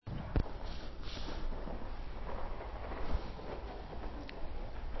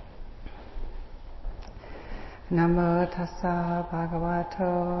Namo tassa bhagavato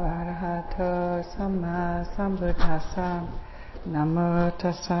arahato samma sambuddhassa. Namo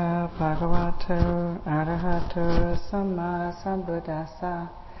tassa bhagavato arahato samma sambuddhassa.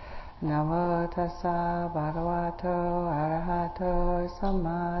 Namo tassa bhagavato arahato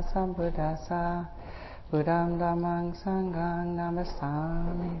samma sambuddhassa. Buddham dhammang sanghang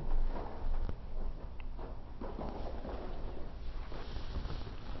namasami.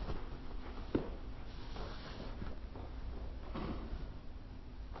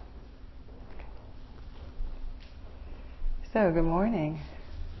 So, good morning.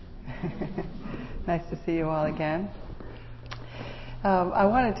 Nice to see you all again. I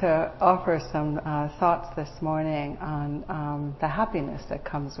wanted to offer some thoughts this morning on the happiness that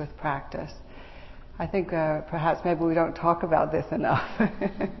comes with practice. I think perhaps maybe we don't talk about this enough.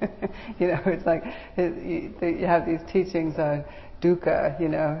 It's like you have these teachings on dukkha,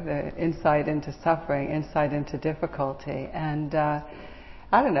 the insight into suffering, insight into difficulty, and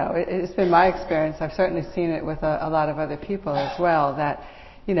I don't know, it's been my experience, I've certainly seen it with a lot of other people as well, that,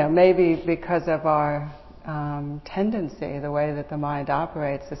 maybe because of our tendency, the way that the mind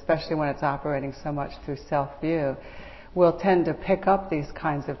operates, especially when it's operating so much through self-view, we'll tend to pick up these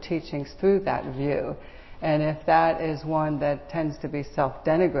kinds of teachings through that view. And if that is one that tends to be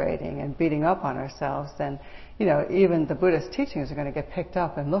self-denigrating and beating up on ourselves, then, even the Buddhist teachings are going to get picked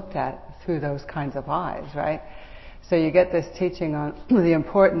up and looked at through those kinds of eyes, right? So you get this teaching on the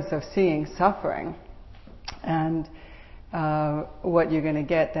importance of seeing suffering, and what you're going to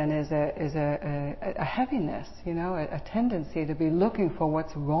get then is a heaviness, a tendency to be looking for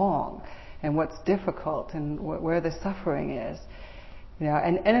what's wrong and what's difficult and where the suffering is,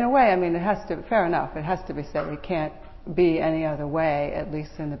 and in a way, it has to, fair enough, it has to be said, it can't be any other way, at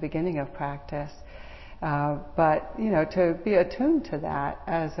least in the beginning of practice. But to be attuned to that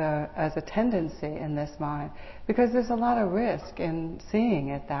as a tendency in this mind, because there's a lot of risk in seeing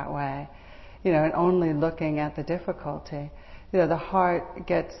it that way, and only looking at the difficulty. The heart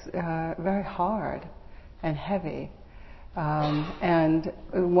gets very hard and heavy. And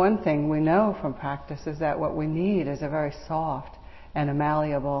one thing we know from practice is that what we need is a very soft and a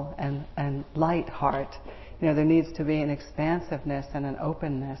malleable and light heart. There needs to be an expansiveness and an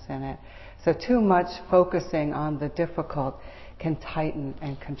openness in it. So too much focusing on the difficult can tighten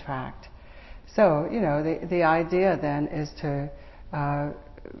and contract. So, the idea then is to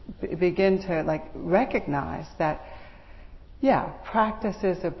begin to recognize that, practice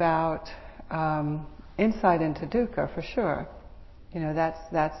is about insight into dukkha for sure.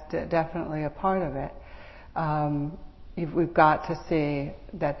 That's definitely a part of it. We've got to see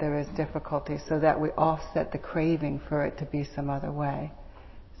that there is difficulty so that we offset the craving for it to be some other way.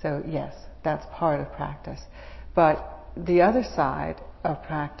 So yes, that's part of practice. But the other side of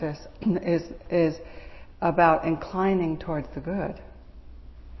practice is about inclining towards the good,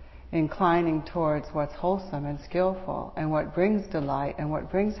 inclining towards what's wholesome and skillful and what brings delight and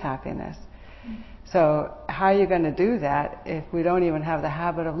what brings happiness. So how are you going to do that if we don't even have the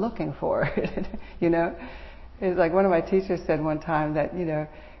habit of looking for it? It's like one of my teachers said one time that,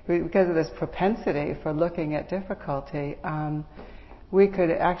 because of this propensity for looking at difficulty, we could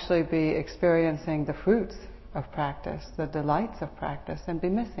actually be experiencing the fruits of practice, the delights of practice, and be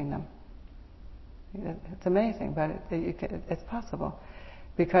missing them. It's amazing, but it's possible,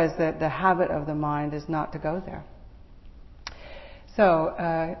 because the habit of the mind is not to go there. So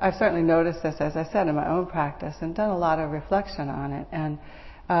I've certainly noticed this, as I said, in my own practice, and done a lot of reflection on it. And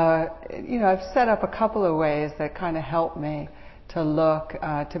I've set up a couple of ways that kind of help me to look,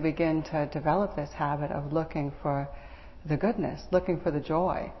 to begin to develop this habit of looking for the goodness, looking for the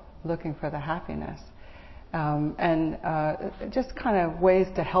joy, looking for the happiness, and just kind of ways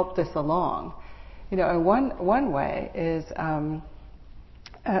to help this along. And one way is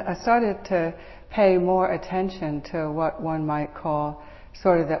I started to pay more attention to what one might call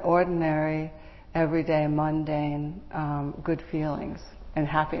sort of the ordinary, everyday, mundane good feelings and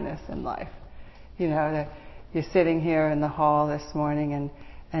happiness in life. You're sitting here in the hall this morning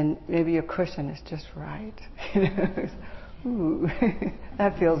and maybe your cushion is just right. Ooh,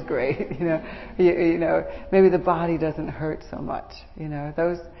 that feels great. Maybe the body doesn't hurt so much.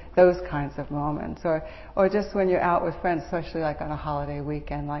 Those kinds of moments, or just when you're out with friends, especially like on a holiday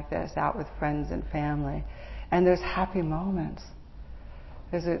weekend like this, out with friends and family, and there's happy moments.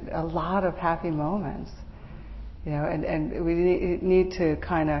 There's a lot of happy moments, and we need to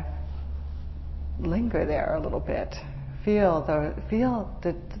kind of linger there a little bit. Feel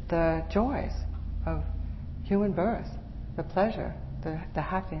the joys of human birth, the pleasure, the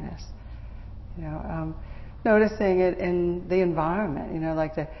happiness. Noticing it in the environment.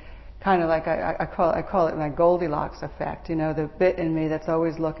 Like kind of like I call it my Goldilocks effect. The bit in me that's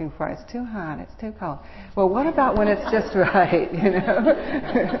always looking for it's too hot, it's too cold. Well, what about when it's just right?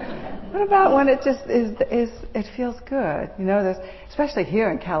 What about when it just is? It feels good. There's, especially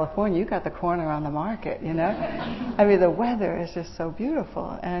here in California, you got the corner on the market. I mean, the weather is just so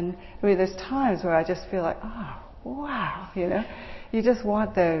beautiful, and I mean, there's times where I just feel like, oh, wow. You just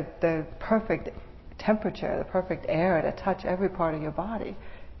want the perfect temperature, the perfect air to touch every part of your body.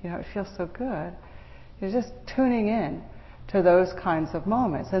 It feels so good. You're just tuning in to those kinds of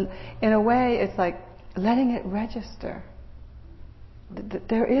moments. And in a way, it's like letting it register.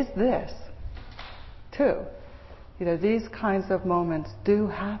 There is this, too. These kinds of moments do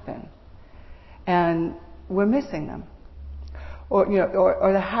happen. And we're missing them. Or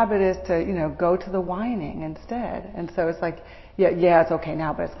the habit is to, go to the whining instead. And so it's like, yeah, it's okay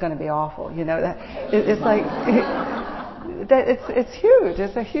now, but it's going to be awful. It's like... It's huge.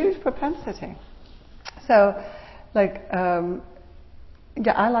 It's a huge propensity. So, I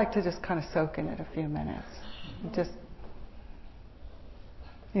like to just kind of soak in it a few minutes. Just,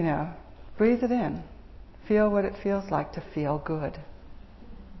 breathe it in. Feel what it feels like to feel good.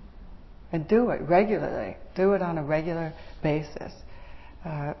 And do it regularly. Do it on a regular basis.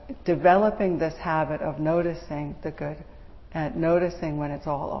 Developing this habit of noticing the good, and noticing when it's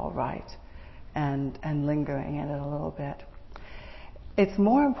all right. And lingering in it a little bit. It's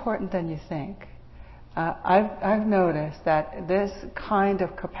more important than you think. I've noticed that this kind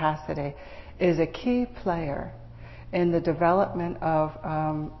of capacity is a key player in the development of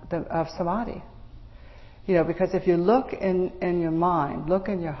samadhi. Because if you look in your mind, look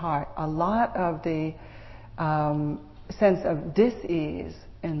in your heart, a lot of the sense of dis-ease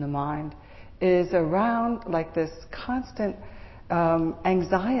in the mind is around like this constant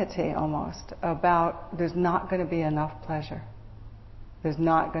anxiety almost about there's not going to be enough pleasure. There's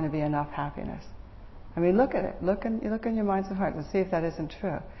not going to be enough happiness. I mean, look at it. Look in your minds and hearts and see if that isn't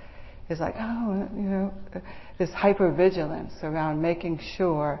true. It's like, this hypervigilance around making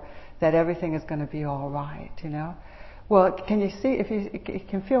sure that everything is going to be all right, Well, can you see, if you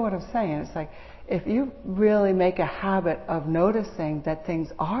can feel what I'm saying, it's like, if you really make a habit of noticing that things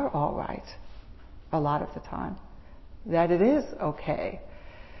are all right a lot of the time, that it is okay,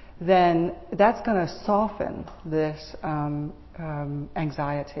 then that's going to soften this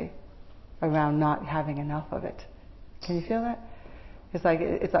anxiety around not having enough of it. Can you feel that? It's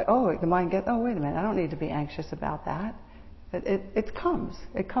like the mind gets, wait a minute, I don't need to be anxious about that. It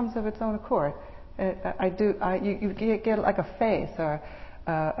comes of its own accord. You get like a faith or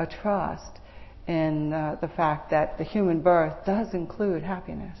a trust in the fact that the human birth does include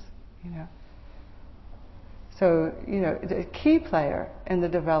happiness. So, the key player in the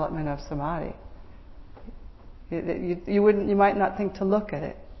development of samadhi. You might not think to look at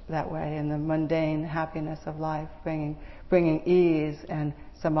it that way in the mundane happiness of life, bringing ease and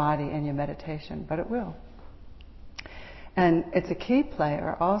samadhi in your meditation, but it will. And it's a key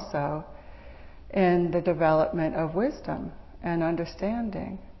player also in the development of wisdom and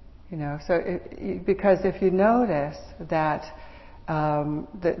understanding. Because if you notice that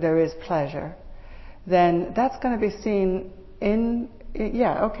there is pleasure, then that's going to be seen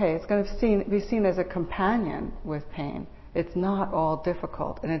it's going to be seen as a companion with pain. It's not all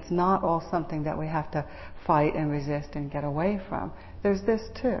difficult, and it's not all something that we have to fight and resist and get away from. There's this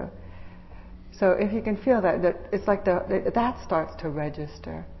too. So if you can feel that it's like that starts to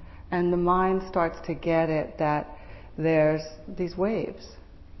register, and the mind starts to get it that there's these waves,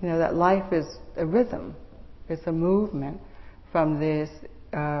 that life is a rhythm, it's a movement from this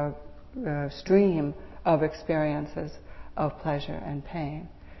stream of experiences of pleasure and pain.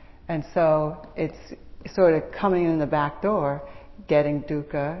 And so it's sort of coming in the back door, getting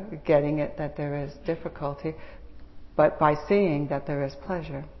dukkha, getting it that there is difficulty, but by seeing that there is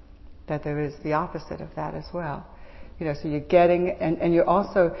pleasure, that there is the opposite of that as well. So you're getting, and you're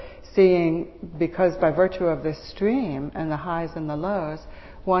also seeing, because by virtue of this stream and the highs and the lows,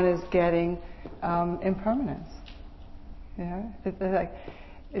 one is getting impermanence. It's like,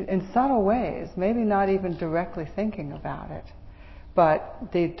 in subtle ways, maybe not even directly thinking about it, but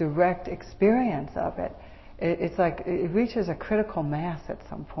the direct experience of it, it's like it reaches a critical mass at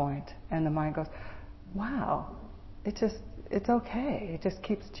some point, and the mind goes, wow, it's okay, it just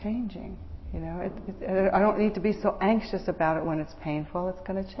keeps changing. I don't need to be so anxious about it when it's painful, it's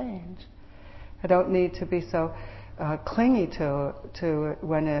going to change. I don't need to be so clingy to it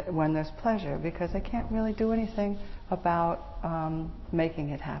when there's pleasure, because I can't really do anything about making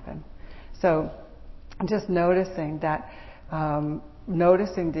it happen. So just noticing that,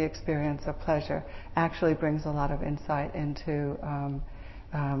 noticing the experience of pleasure actually brings a lot of insight into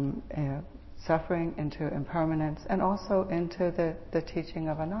suffering, into impermanence, and also into the teaching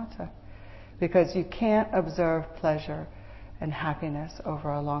of anatta. Because you can't observe pleasure and happiness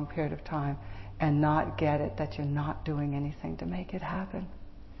over a long period of time and not get it that you're not doing anything to make it happen.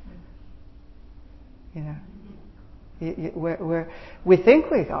 We think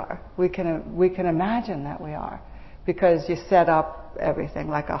we are. We can imagine that we are, because you set up everything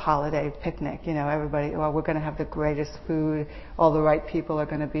like a holiday picnic. Everybody. Well, we're going to have the greatest food. All the right people are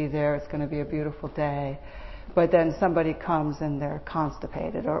going to be there. It's going to be a beautiful day. But then somebody comes and they're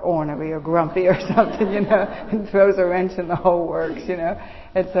constipated or ornery or grumpy or something, and throws a wrench in the whole works,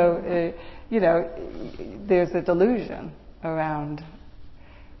 And so, there's a delusion around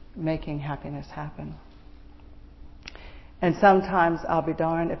making happiness happen. And sometimes I'll be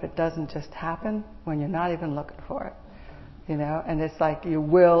darned if it doesn't just happen when you're not even looking for it, And it's like you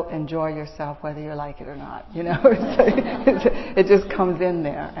will enjoy yourself whether you like it or not, It just comes in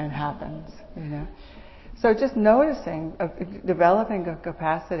there and happens, So just noticing, developing a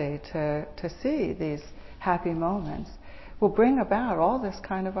capacity to see these happy moments will bring about all this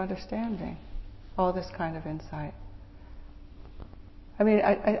kind of understanding, all this kind of insight. I mean,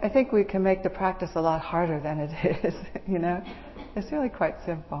 I think we can make the practice a lot harder than it is, It's really quite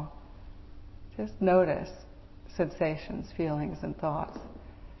simple. Just notice sensations, feelings, and thoughts,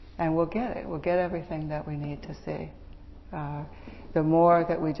 and we'll get it. We'll get everything that we need to see. The more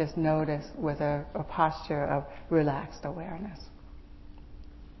that we just notice with a posture of relaxed awareness.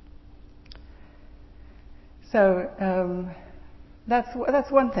 So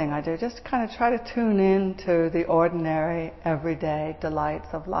that's one thing I do. Just kind of try to tune in to the ordinary, everyday delights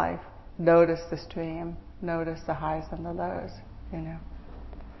of life. Notice the stream. Notice the highs and the lows.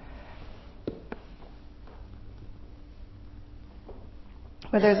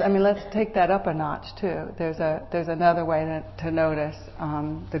 But let's take that up a notch too. There's another way to notice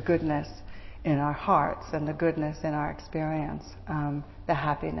the goodness in our hearts and the goodness in our experience, the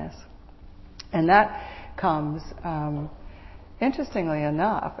happiness, and that comes, interestingly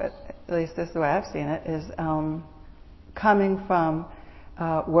enough, at least this is the way I've seen it, is coming from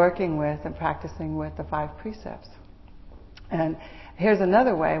working with and practicing with the 5 precepts. And here's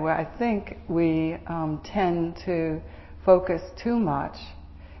another way where I think we tend to focus too much.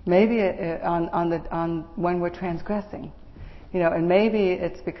 Maybe on when we're transgressing, and maybe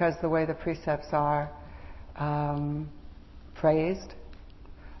it's because the way the precepts are phrased.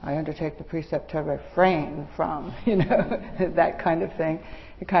 I undertake the precept to refrain from, that kind of thing.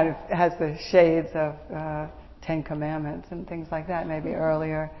 It kind of has the shades of 10 Commandments and things like that. Maybe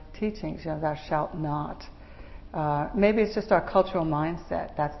earlier teachings, thou shalt not. Maybe it's just our cultural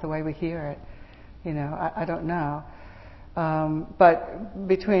mindset. That's the way we hear it. I don't know. But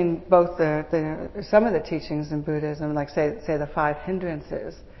between both some of the teachings in Buddhism, like say the 5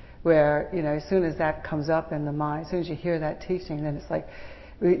 hindrances, where as soon as that comes up in the mind, as soon as you hear that teaching, then it's like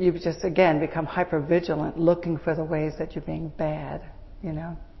you just again become hyper vigilant, looking for the ways that you're being bad,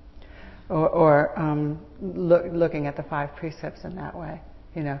 or looking at the 5 precepts in that way,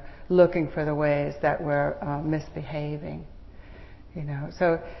 looking for the ways that we're misbehaving.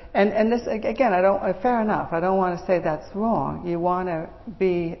 So, and this, again, fair enough, I don't want to say that's wrong. You want to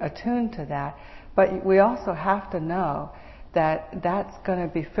be attuned to that, but we also have to know that that's going to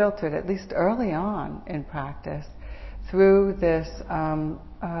be filtered, at least early on in practice, through this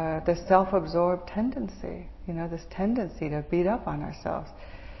self-absorbed tendency, this tendency to beat up on ourselves.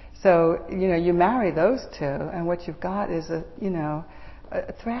 So, you marry those two, and what you've got is a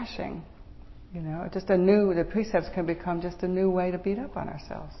thrashing. The precepts can become just a new way to beat up on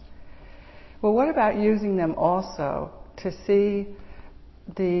ourselves. Well, what about using them also to see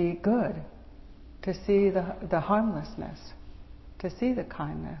the good, to see the harmlessness, to see the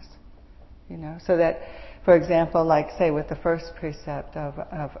kindness, so that, for example, like say with the first precept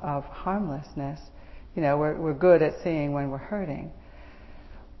of harmlessness, we're good at seeing when we're hurting.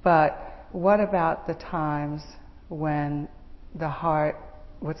 But what about the times when the heart,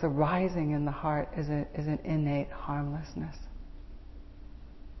 what's arising in the heart is an innate harmlessness?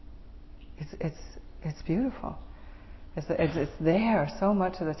 It's beautiful. It's there so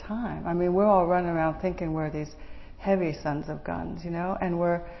much of the time. We're all running around thinking we're these heavy sons of guns, and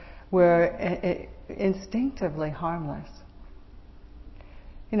we're instinctively harmless.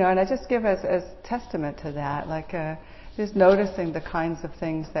 And I just give as testament to that, like just noticing the kinds of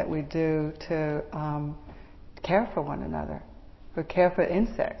things that we do to care for one another. Or care for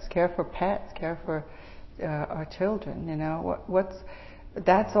insects, care for pets, care for our children.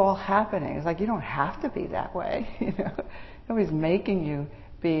 That's all happening. It's like you don't have to be that way. Nobody's making you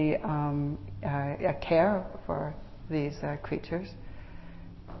be care for these creatures.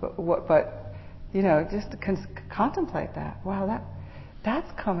 but just to contemplate that. Wow,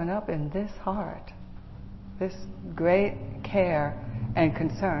 that's coming up in this heart. This great care and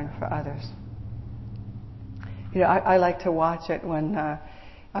concern for others. I like to watch it when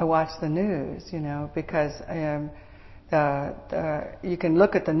I watch the news, because you can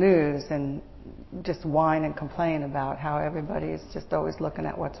look at the news and just whine and complain about how everybody's just always looking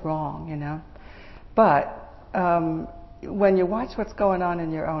at what's wrong, But when you watch what's going on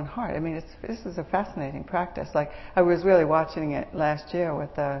in your own heart, this is a fascinating practice. Like, I was really watching it last year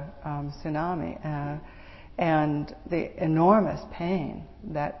with the tsunami and the enormous pain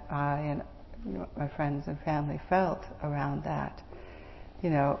that I and my friends and family felt around that.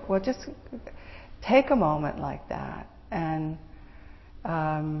 Well, just take a moment like that and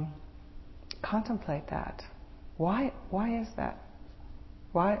contemplate that. Why is that?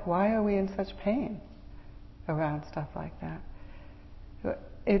 Why are we in such pain around stuff like that?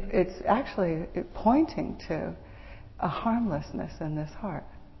 It's actually pointing to a harmlessness in this heart.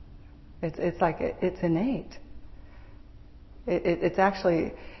 It's like it's innate. It's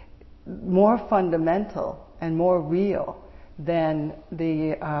actually more fundamental and more real than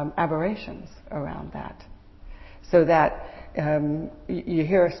the aberrations around that. So that you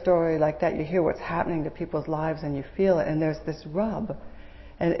hear a story like that, you hear what's happening to people's lives and you feel it, and there's this rub.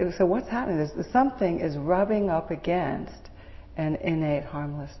 And so what's happening is something is rubbing up against an innate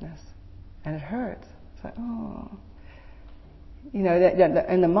harmlessness. And it hurts. It's like, oh.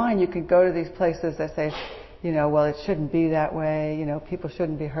 In the mind you can go to these places that say, well, it shouldn't be that way, people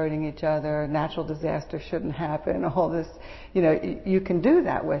shouldn't be hurting each other, natural disaster shouldn't happen, all this, you can do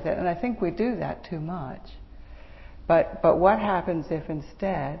that with it, and I think we do that too much. But what happens if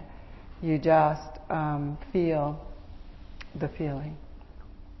instead you just feel the feeling?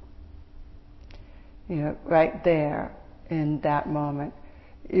 Right there in that moment,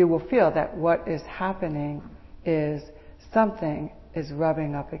 you will feel that what is happening is something is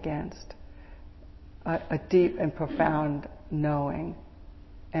rubbing up against a deep and profound knowing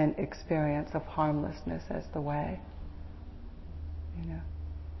and experience of harmlessness as the way.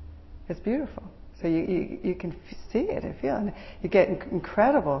 It's beautiful. So you can see it and feel it. You get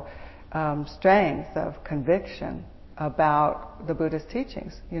incredible strength of conviction about the Buddha's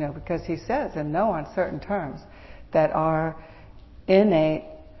teachings, because he says in no uncertain terms that our innate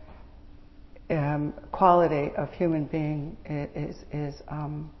quality of human being is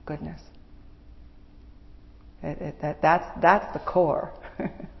goodness. That's the core.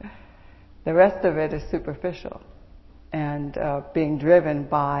 The rest of it is superficial and being driven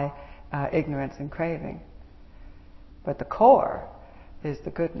by ignorance and craving. But the core is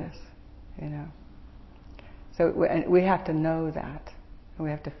the goodness, So we have to know that, and we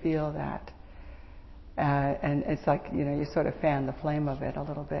have to feel that, and it's like you sort of fan the flame of it a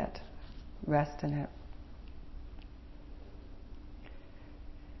little bit, rest in it.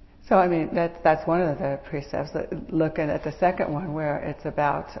 So that's one of the precepts. Looking at the second one, where it's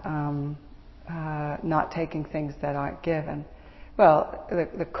about not taking things that aren't given. Well,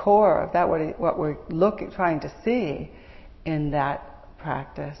 the core of that, what we're trying to see in that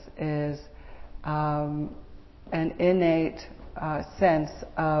practice is an innate sense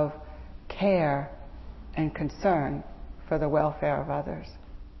of care and concern for the welfare of others.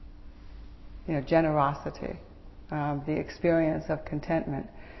 Generosity, the experience of contentment.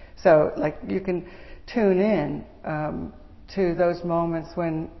 So, like, you can tune in to those moments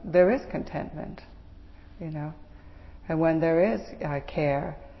when there is contentment, and when there is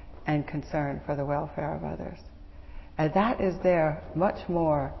care and concern for the welfare of others. And that is there much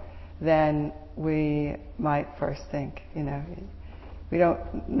more than we might first think, We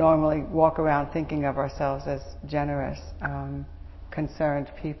don't normally walk around thinking of ourselves as generous, concerned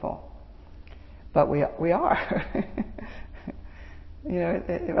people. But we are.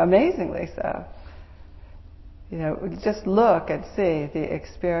 Amazingly so. Just look and see the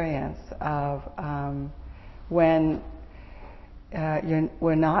experience of when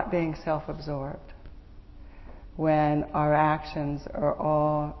we're not being self-absorbed, when our actions are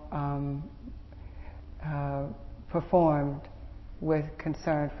all performed with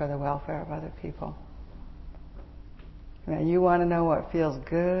concern for the welfare of other people. You want to know what feels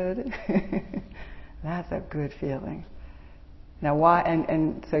good? That's a good feeling. Now, why?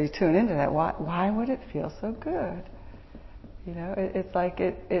 And so you tune into that. Why would it feel so good? It's like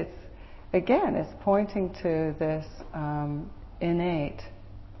it's again. It's pointing to this innate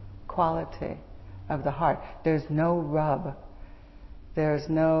quality of the heart. There's no rub. There's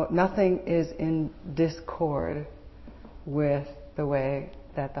nothing is in discord with the way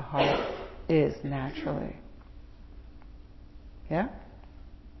that the heart is naturally. Yeah?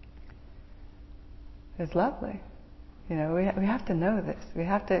 is lovely. We have to know this. We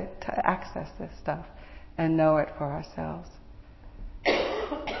have to access this stuff and know it for ourselves.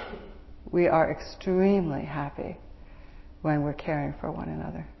 We are extremely happy when we're caring for one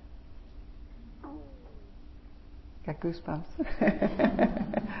another. Got goosebumps.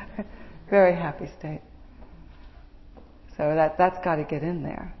 Very happy state. So that's got to get in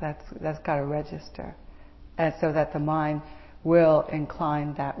there. That's got to register, and so that the mind will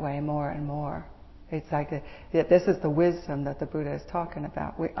incline that way more and more. It's like this is the wisdom that the Buddha is talking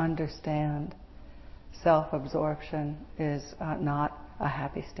about. We understand self-absorption is not a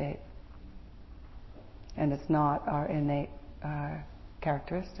happy state, and it's not our innate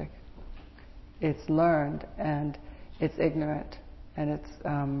characteristic. It's learned, and it's ignorant, and it's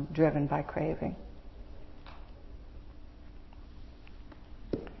driven by craving.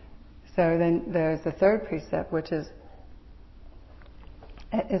 So then there's the third precept, which is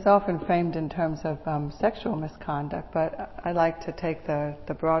often framed in terms of sexual misconduct, but I like to take the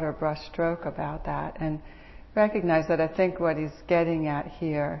broader brush stroke about that and recognize that I think what he's getting at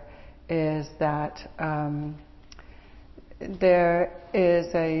here is that there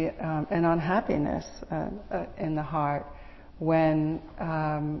is an unhappiness in the heart when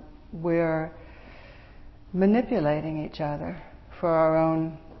we're manipulating each other for our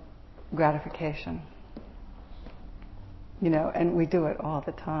own gratification. And we do it all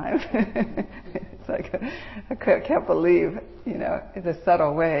the time. It's like, I can't believe, the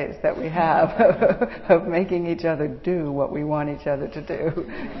subtle ways that we have of making each other do what we want each other to do.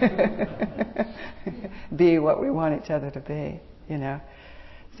 Be what we want each other to be,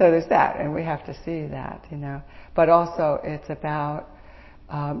 So there's that, and we have to see that, But also it's about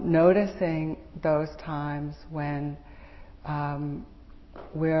noticing those times when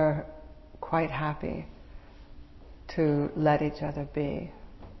we're quite happy to let each other be.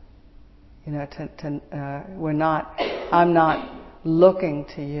 I'm not looking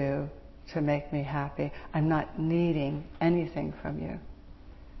to you to make me happy. I'm not needing anything from you.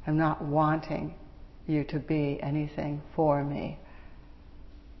 I'm not wanting you to be anything for me.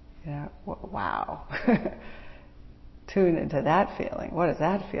 Wow. Tune into that feeling. What does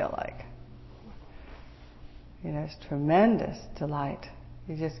that feel like? It's tremendous delight.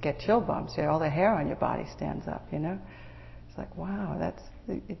 You just get chill bumps. All the hair on your body stands up, It's like, wow,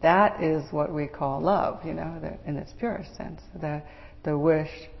 that is what we call love, in its purest sense. The wish,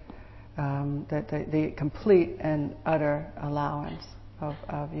 the complete and utter allowance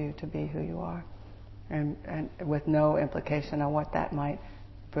of you to be who you are. And with no implication on what that might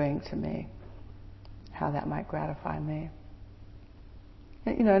bring to me, how that might gratify me.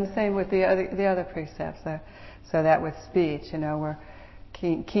 And the same with the other precepts. So that with speech, we're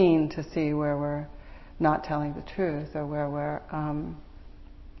keen to see where we're not telling the truth, or where we're,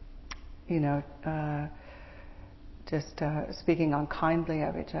 just speaking unkindly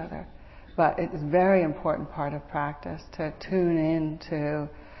of each other. But it's a very important part of practice to tune into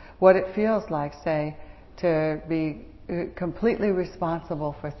what it feels like, say, to be completely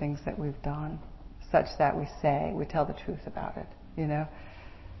responsible for things that we've done, such that we tell the truth about it.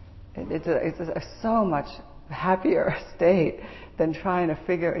 It's a so much happier state than trying to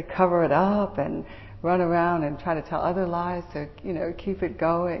cover it up and run around and try to tell other lies to keep it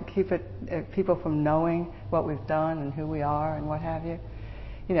going, keep people from knowing what we've done and who we are and what have you.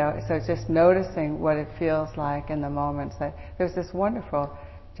 So it's just noticing what it feels like in the moments that there's this wonderful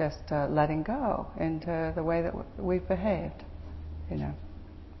just letting go into the way that we've behaved.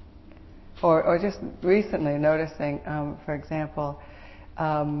 Or just recently noticing, for example,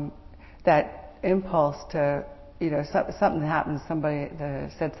 that impulse to, something happens, somebody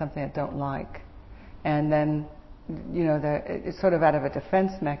said something I don't like, and then, it's sort of out of a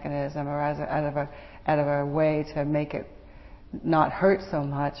defense mechanism, or out of a way to make it not hurt so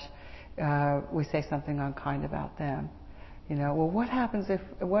much, we say something unkind about them. What happens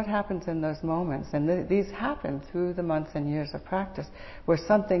in those moments? And these happen through the months and years of practice, where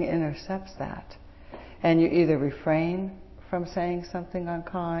something intercepts that, and you either refrain from saying something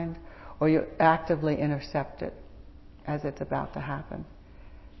unkind, or you actively intercept it as it's about to happen.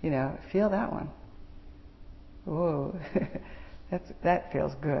 Feel that one. Whoa, that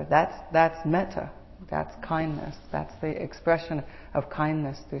feels good. That's metta. That's kindness. That's the expression of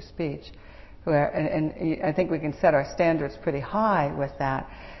kindness through speech. And I think we can set our standards pretty high with that.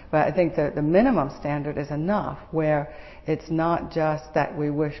 But I think the minimum standard is enough, where it's not just that we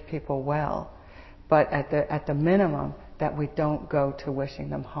wish people well, but at the minimum that we don't go to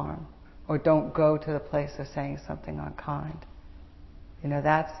wishing them harm, or don't go to the place of saying something unkind.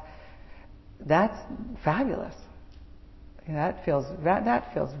 That's fabulous. That feels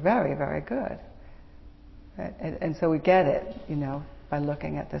very, very good. And so we get it, by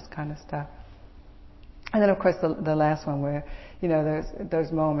looking at this kind of stuff. And then, of course, the last one where, there's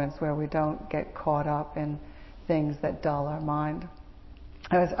those moments where we don't get caught up in things that dull our mind.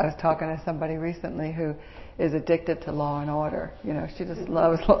 I was talking to somebody recently who is addicted to Law and Order. She just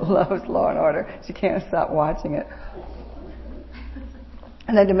loves Law and Order. She can't stop watching it.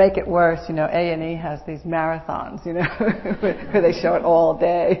 And then to make it worse, A&E has these marathons, where they show it all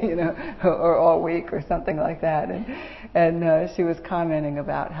day, or all week or something like that. And she was commenting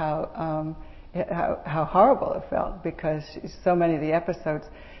about how horrible it felt because so many of the episodes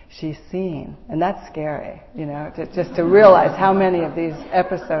she's seen, and that's scary, just to realize how many of these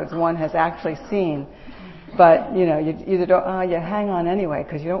episodes one has actually seen. But you either don't, you hang on anyway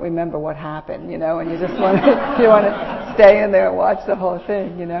because you don't remember what happened, and you just want to stay in there and watch the whole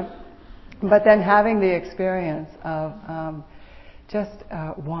thing, But then having the experience of just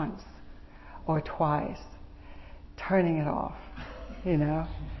once or twice turning it off,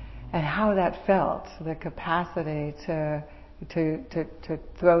 and how that felt, the capacity to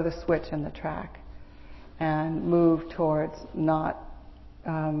throw the switch in the track and move towards not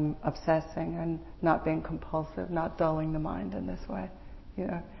obsessing and not being compulsive, not dulling the mind in this way.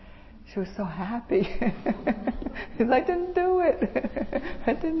 She was so happy. Because I didn't do it.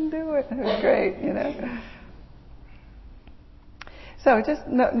 I didn't do it. It was great, So just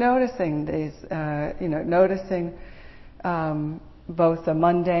noticing these, noticing both the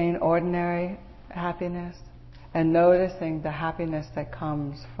mundane, ordinary happiness and noticing the happiness that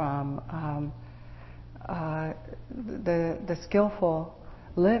comes from the skillful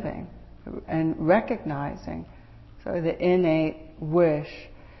living and recognizing the innate wish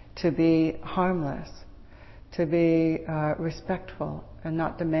to be harmless, to be respectful and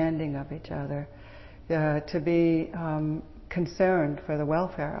not demanding of each other, to be concerned for the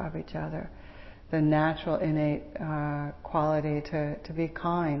welfare of each other, the natural innate quality to be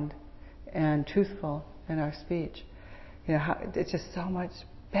kind and truthful in our speech. It's just so much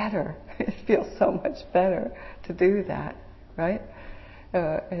better. It feels so much better to do that, right?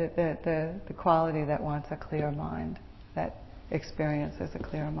 The quality that wants a clear mind, that experiences a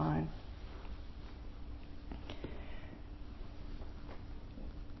clear mind.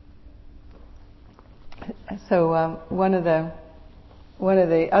 So one of the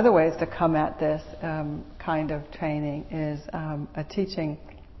other ways to come at this kind of training is a teaching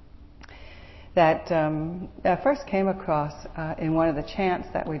that I first came across in one of the chants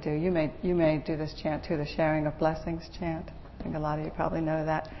that we do. You may do this chant too, the sharing of blessings chant. I think a lot of you probably know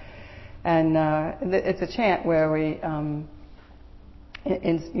that. And it's a chant where we,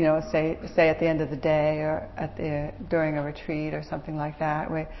 say at the end of the day or during a retreat or something like that,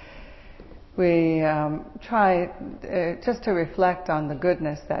 we try just to reflect on the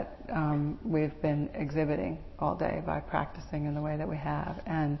goodness that we've been exhibiting all day by practicing in the way that we have,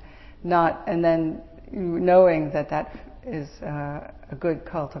 and then knowing that is a good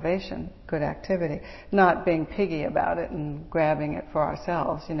cultivation, good activity, not being piggy about it and grabbing it for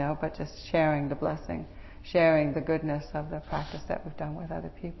ourselves, but just sharing the blessing, sharing the goodness of the practice that we've done with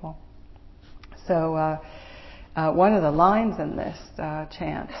other people. So one of the lines in this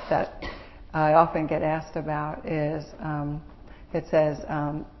chant that I often get asked about is, it says,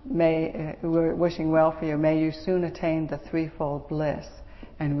 we're wishing well for you, may you soon attain the threefold bliss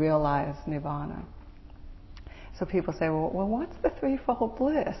and realize Nibbana. So people say, well, what's the threefold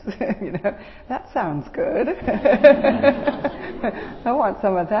bliss? That sounds good. I want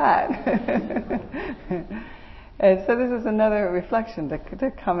some of that. And so this is another reflection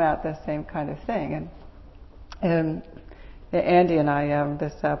to come out the same kind of thing. And Andy and I,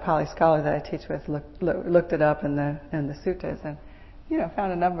 this Pali scholar that I teach with, looked it up in the suttas and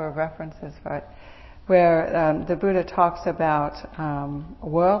found a number of references for it, where the Buddha talks about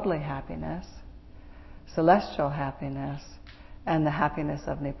worldly happiness, celestial happiness, and the happiness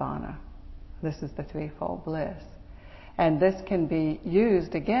of Nibbana. This is the threefold bliss. And this can be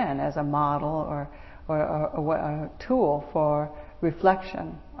used again as a model or a tool for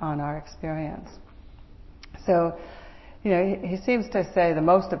reflection on our experience. So, he seems to say the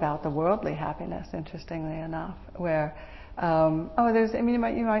most about the worldly happiness, interestingly enough, where, you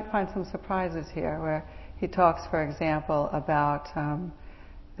might find some surprises here, where he talks, for example, about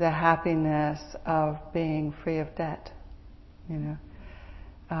the happiness of being free of debt. In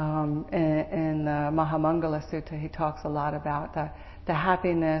the Mahamangala Sutta, he talks a lot about the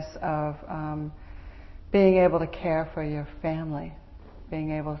happiness of being able to care for your family,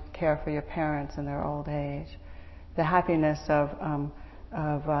 being able to care for your parents in their old age, the happiness of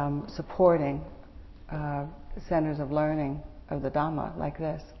supporting centers of learning of the Dhamma like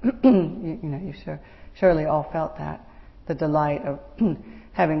this. You surely all felt that, the delight of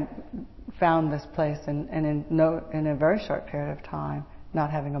having found this place and in a very short period of time, not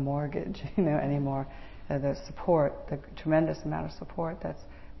having a mortgage, anymore. The support, the tremendous amount of support that's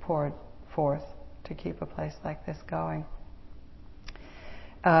poured forth to keep a place like this going.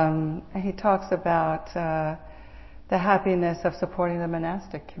 He talks about the happiness of supporting the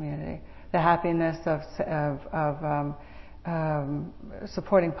monastic community, the happiness of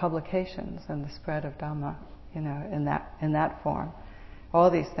supporting publications and the spread of Dhamma, in that form.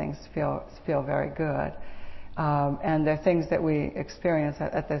 All these things feel very good, and they're things that we experience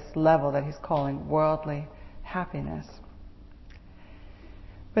at this level that he's calling worldly happiness.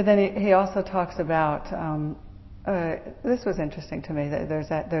 But then he also talks about this was interesting to me, that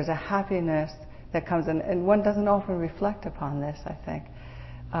there's a happiness that comes in, and one doesn't often reflect upon this, I think,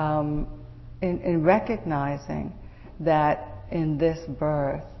 in recognizing that in this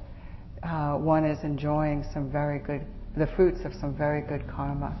birth one is enjoying the fruits of some very good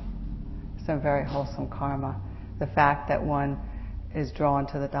karma, some very wholesome karma. The fact that one is drawn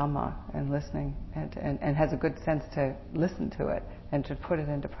to the Dhamma and listening and has a good sense to listen to it and to put it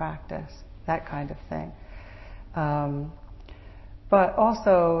into practice, that kind of thing. But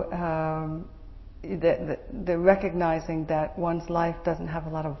also the recognizing that one's life doesn't have a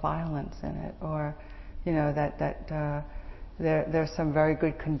lot of violence in it, or that there's some very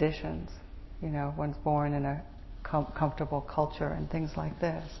good conditions. One's born in a comfortable culture and things like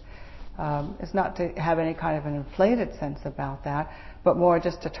this. It's not to have any kind of an inflated sense about that, but more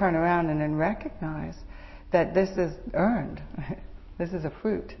just to turn around and then recognize that this is earned. This is a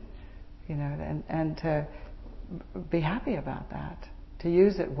fruit, and to be happy about that, to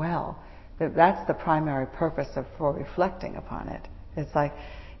use it well. That's the primary purpose for reflecting upon it. It's like,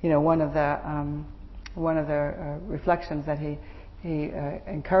 one of the reflections that he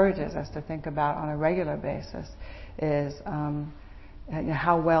encourages us to think about on a regular basis is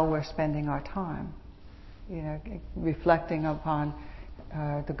how well we're spending our time. Reflecting upon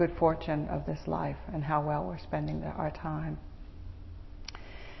the good fortune of this life and how well we're spending our time.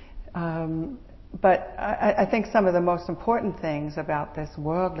 But I think some of the most important things about this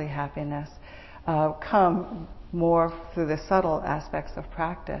worldly happiness come more through the subtle aspects of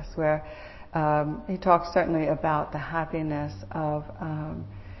practice, where he talks certainly about the happiness of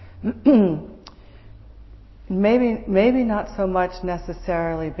maybe not so much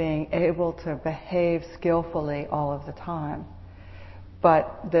necessarily being able to behave skillfully all of the time,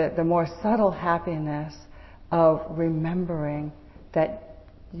 but the more subtle happiness of remembering that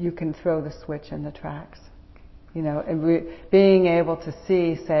you can throw the switch in the tracks, and being able to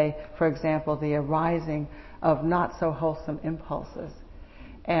see, say, for example, the arising of not so wholesome impulses,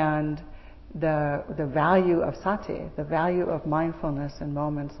 and the value of sati, the value of mindfulness in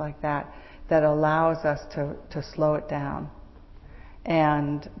moments like that allows us to slow it down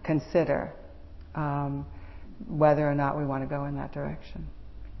and consider whether or not we want to go in that direction.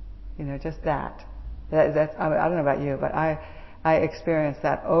 Just that. That's, I don't know about you, but I experience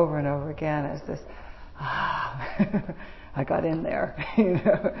that over and over again as this, I got in there,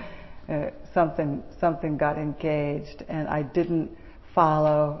 something got engaged, and I didn't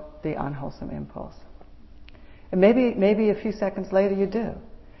follow the unwholesome impulse. And maybe a few seconds later you do,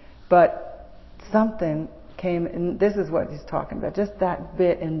 but something came, and this is what he's talking about, just that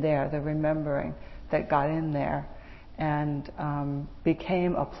bit in there, the remembering that got in there and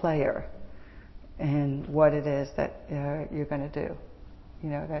became a player in what it is that you're going to do,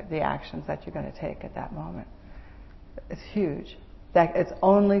 the actions that you're going to take at that moment. It's huge. That it's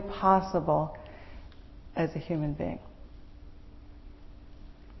only possible as a human being.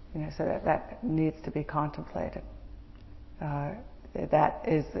 So that needs to be contemplated. That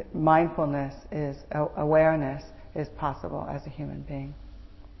is, mindfulness is awareness is possible as a human being.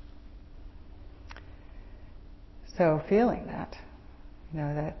 So feeling that,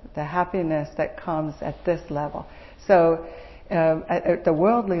 the happiness that comes at this level. So at the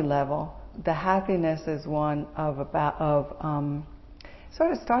worldly level, the happiness is one of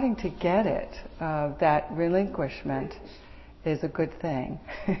sort of starting to get it, that relinquishment is a good thing.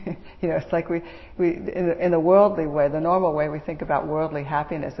 It's like we in the worldly way, the normal way we think about worldly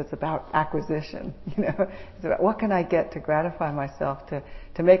happiness, it's about acquisition. It's about what can I get to gratify myself,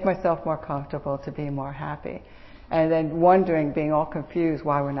 to make myself more comfortable, to be more happy. And then wondering, being all confused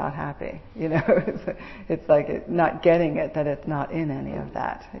why we're not happy. It's like not getting it, that it's not in any of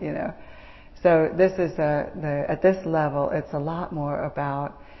that. So this is at this level, it's a lot more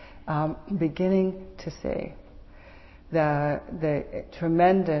about beginning to see the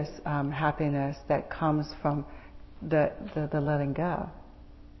tremendous happiness that comes from the letting go.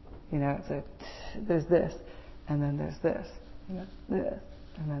 There's this, and then there's this, this,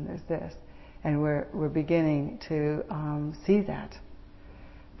 and then there's this, and we're beginning to see that.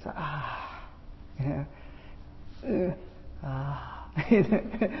 So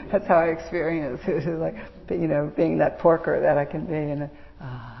that's how I experience it. It's like being that porker that I can be, and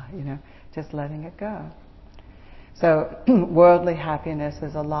just letting it go. So worldly happiness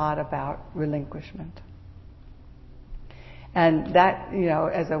is a lot about relinquishment. And that,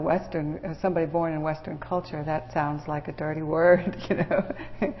 as somebody born in Western culture, that sounds like a dirty word,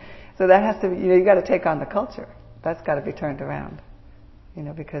 So that has to be, you got to take on the culture. That's got to be turned around,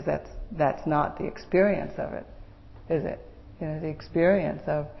 because that's not the experience of it, is it? The experience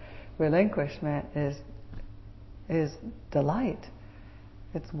of relinquishment is delight.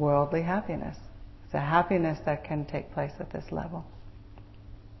 It's worldly happiness. It's a happiness that can take place at this level.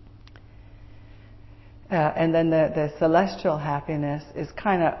 And then the celestial happiness is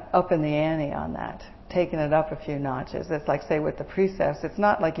kind of up in the ante on that, taking it up a few notches. It's like, say, with the precepts, it's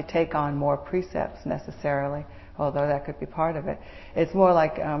not like you take on more precepts necessarily, although that could be part of it. It's more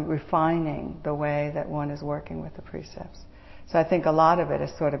like refining the way that one is working with the precepts. So I think a lot of it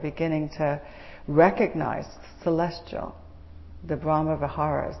is sort of beginning to recognize celestial, the Brahma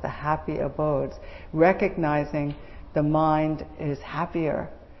Viharas, the happy abodes, recognizing the mind is happier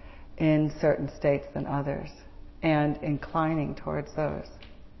in certain states than others, and inclining towards those.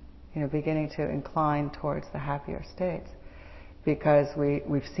 Beginning to incline towards the happier states, because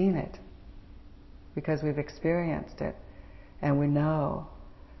we've seen it, because we've experienced it, and we know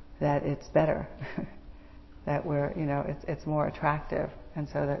that it's better, that it's more attractive, and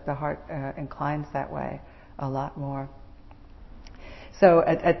so that the heart inclines that way a lot more. So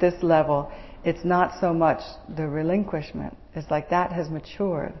at this level, it's not so much the relinquishment. It's like that has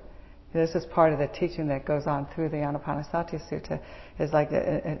matured. This is part of the teaching that goes on through the Anapanasati Sutta. Is like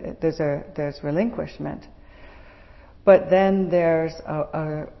there's relinquishment, but then there's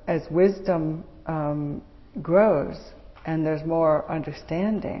as wisdom grows and there's more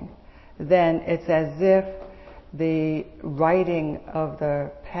understanding, then it's as if the writing of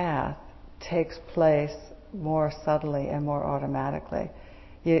the path takes place more subtly and more automatically.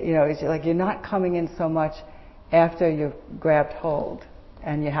 It's like you're not coming in so much after you've grabbed hold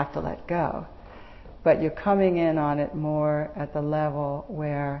and you have to let go, but you're coming in on it more at the level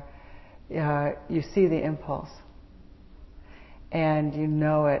where you see the impulse and you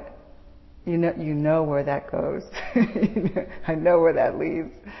know it. You know where that goes. I know where that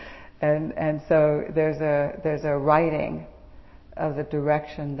leads, and so there's a writing of the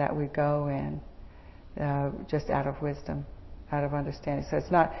direction that we go in, just out of wisdom, out of understanding. So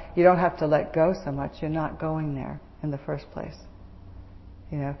it's not, you don't have to let go so much. You're not going there in the first place,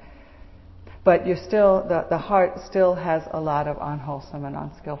 But you're still, the heart still has a lot of unwholesome and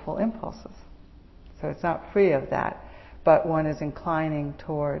unskillful impulses. So it's not free of that, but one is inclining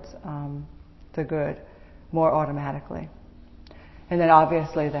towards the good more automatically. And then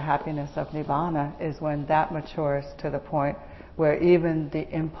obviously the happiness of Nibbana is when that matures to the point where even the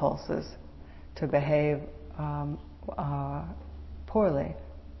impulses to behave poorly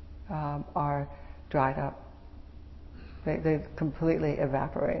are dried up. They completely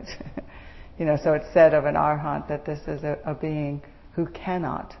evaporate. So it's said of an arhat that this is a being who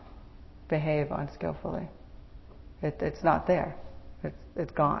cannot behave unskillfully. It's not there.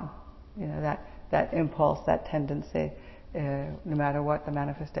 It's gone. That impulse, that tendency, no matter what the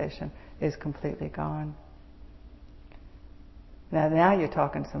manifestation, is completely gone. Now you're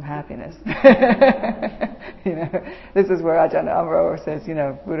talking some happiness. This is where Ajahn Amaro says,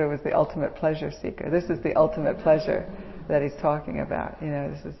 Buddha was the ultimate pleasure seeker. This is the ultimate pleasure that he's talking about.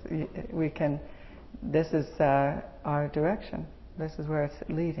 This is our direction. This is where it's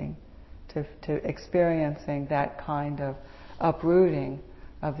leading to experiencing that kind of uprooting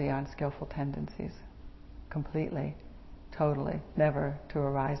of the unskillful tendencies completely, totally, never to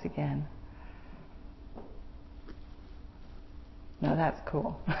arise again. Now that's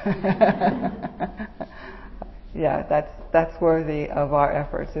cool. Yeah, that's worthy of our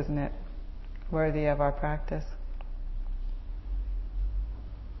efforts, isn't it? Worthy of our practice.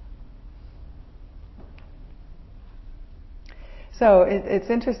 So it's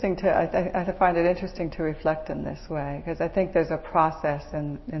interesting I find it interesting to reflect in this way, because I think there's a process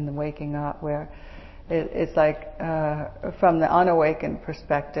in the waking up where it's like, from the unawakened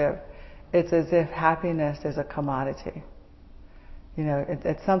perspective, it's as if happiness is a commodity.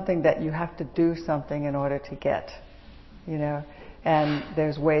 It's something that you have to do something in order to get, and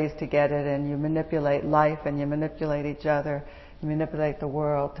there's ways to get it, and you manipulate life and you manipulate each other, you manipulate the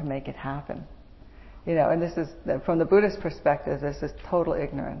world to make it happen. And this is from the Buddhist perspective. This is total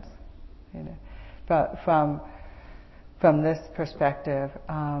ignorance. But from this perspective,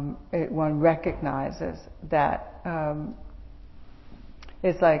 one recognizes that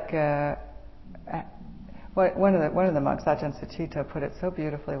it's like one of the monks, Ajahn Sucitto, put it so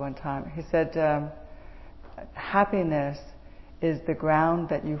beautifully one time. He said, "Happiness is the ground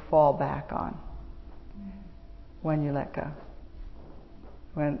that you fall back on when you let go.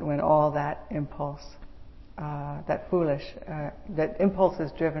 When all that impulse, that impulse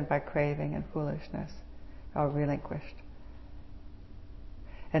is driven by craving and foolishness, are relinquished."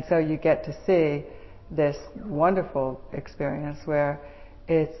 And so you get to see this wonderful experience where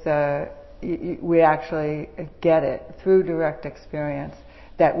we actually get it through direct experience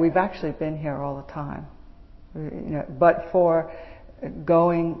that we've actually been here all the time. But for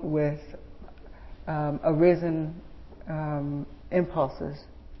going with arisen impulses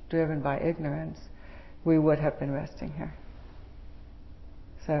driven by ignorance, we would have been resting here.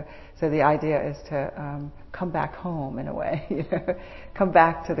 So the idea is to come back home in a way, come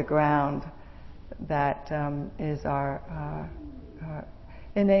back to the ground that is our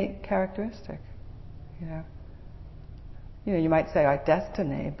innate characteristic. You might say our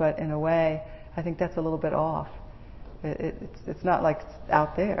destiny, but in a way, I think that's a little bit off. It's not like it's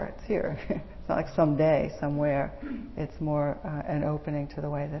out there; it's here. It's not like someday, somewhere. It's more an opening to the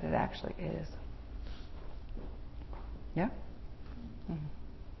way that it actually is. Yeah. Mm-hmm.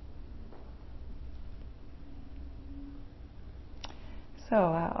 So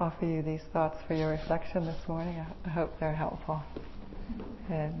I'll offer you these thoughts for your reflection this morning. I hope they're helpful.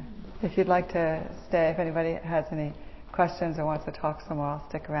 And if you'd like to stay, if anybody has any questions or wants to talk some more, I'll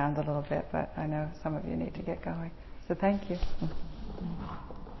stick around a little bit, but I know some of you need to get going. So thank you.